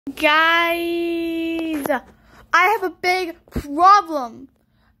Guys, I have a big problem.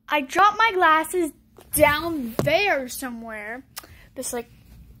 I dropped my glasses down there somewhere. This like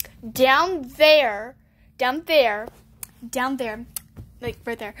down there, like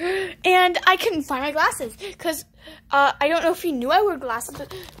right there. And I couldn't find my glasses because I don't know if you knew I wear glasses,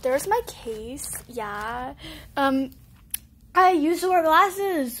 but there's my case. Yeah. I used to wear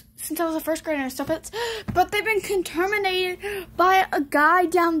glasses since I was a first grader and stuff, but they've been contaminated by a guy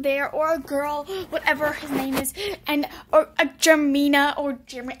down there, or a girl, whatever his name is, or a Jermina, or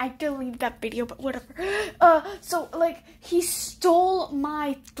Jeremy. I deleted that video, but whatever. So like, he stole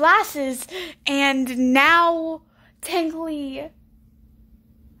my glasses, and now, technically,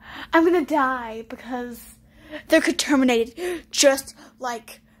 I'm gonna die because they're contaminated, just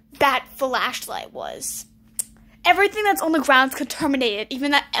like that flashlight was. Everything that's on the ground is contaminated. Even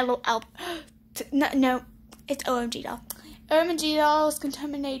that LOL. No, it's OMG doll. OMG doll is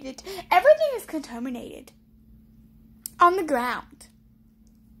contaminated. Everything is contaminated. On the ground.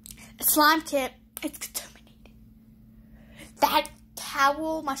 Slime tip, it's contaminated. That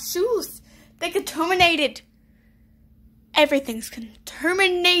towel, my shoes, they're contaminated. Everything's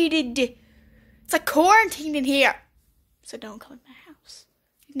contaminated. It's like quarantine in here. So don't come in my house.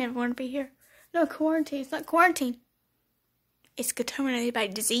 You never want to be here. No, quarantine. It's not quarantine. It's contaminated by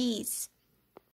disease.